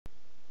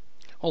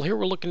Well, here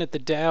we're looking at the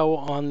Dow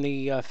on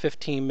the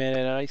 15-minute,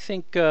 and I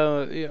think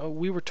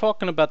we were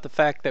talking about the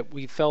fact that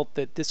we felt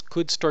that this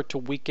could start to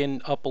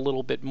weaken up a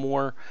little bit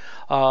more,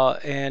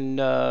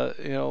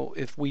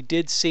 if we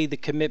did see the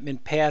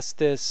commitment past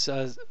this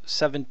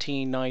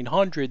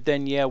 17,900,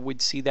 then yeah,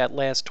 we'd see that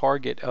last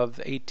target of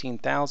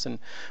 18,000.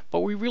 But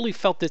we really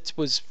felt this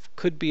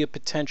could be a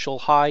potential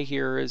high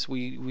here, as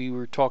we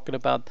were talking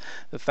about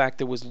the fact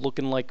that it was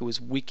looking like it was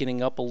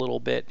weakening up a little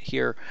bit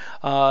here,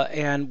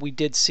 and we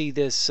did see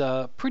this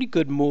pretty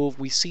good move.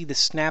 We see the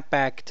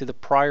snapback to the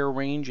prior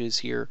ranges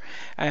here,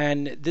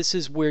 and this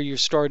is where you're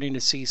starting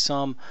to see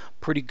some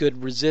pretty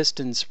good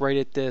resistance right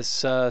at this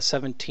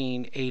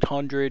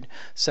 17,800,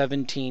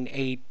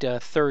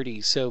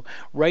 17,830. So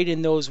right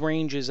in those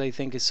ranges, I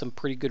think, is some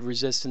pretty good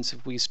resistance.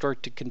 If we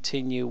start to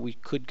continue, we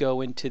could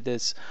go into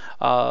this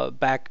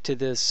back to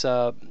this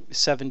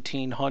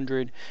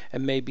 1700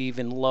 and maybe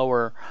even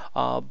lower,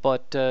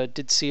 but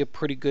did see a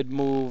pretty good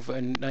move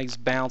and nice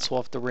bounce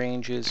off the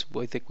ranges.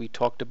 I think we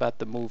talked about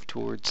the move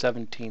towards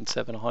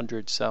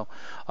 17,700, so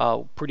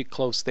pretty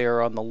close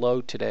there on the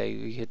low today.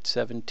 We hit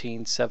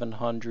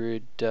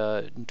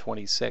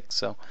 17,726,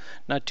 so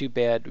not too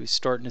bad. We're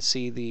starting to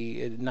see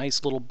the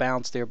nice little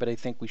bounce there, but I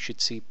think we should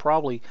see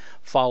probably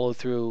follow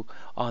through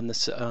on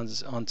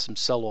the on some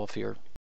sell-off here.